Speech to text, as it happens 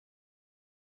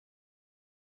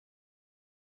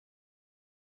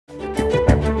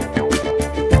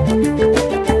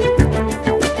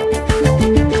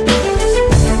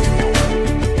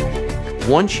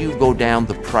Once you go down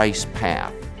the price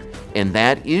path, and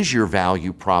that is your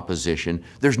value proposition,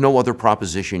 there's no other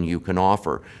proposition you can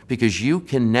offer, because you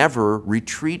can never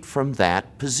retreat from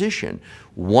that position.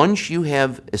 Once you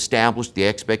have established the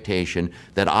expectation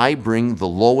that I bring the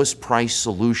lowest price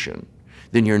solution,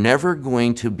 then you're never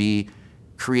going to be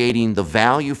creating the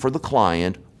value for the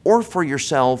client or for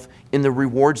yourself in the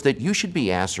rewards that you should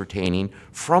be ascertaining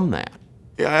from that.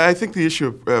 Yeah, I think the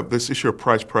issue of this issue of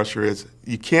price pressure is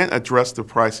you can't address the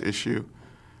price issue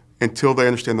until they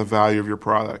understand the value of your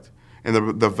product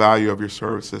and the value of your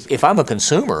services. If I'm a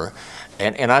consumer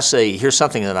and I say, here's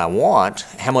something that I want,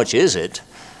 how much is it?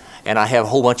 And I have a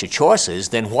whole bunch of choices,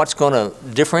 then what's going to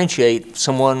differentiate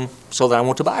someone so that I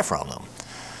want to buy from them?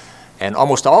 And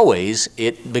almost always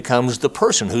it becomes the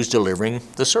person who's delivering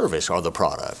the service or the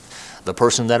product, the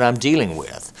person that I'm dealing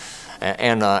with.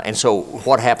 And so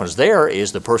what happens there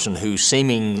is the person who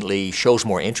seemingly shows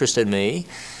more interest in me,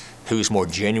 who's more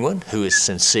genuine, who is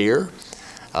sincere,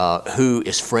 who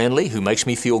is friendly, who makes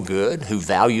me feel good, who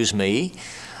values me.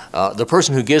 The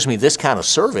person who gives me this kind of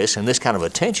service and this kind of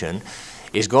attention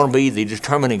is going to be the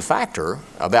determining factor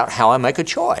about how I make a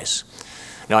choice.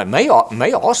 Now, it may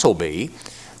also be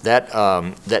that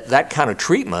that kind of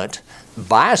treatment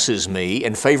biases me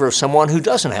in favor of someone who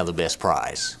doesn't have the best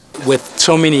price. With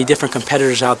so many different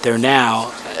competitors out there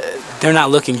now, they're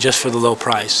not looking just for the low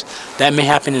price. That may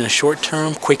happen in a short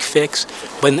term, quick fix,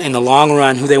 but in the long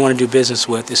run, who they want to do business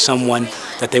with is someone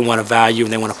that they want to value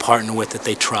and they want to partner with, that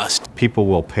they trust. People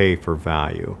will pay for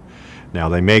value. Now,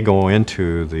 they may go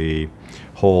into the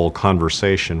whole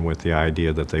conversation with the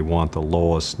idea that they want the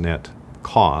lowest net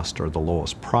cost or the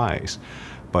lowest price,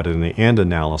 but in the end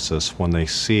analysis, when they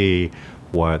see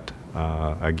what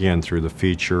again, through the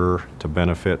feature to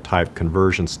benefit type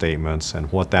conversion statements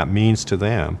and what that means to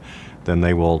them, then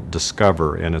they will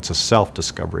discover, and it's a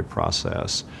self-discovery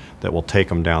process that will take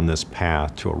them down this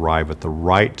path to arrive at the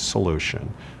right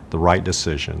solution, the right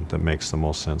decision that makes the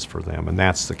most sense for them, and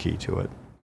that's the key to it.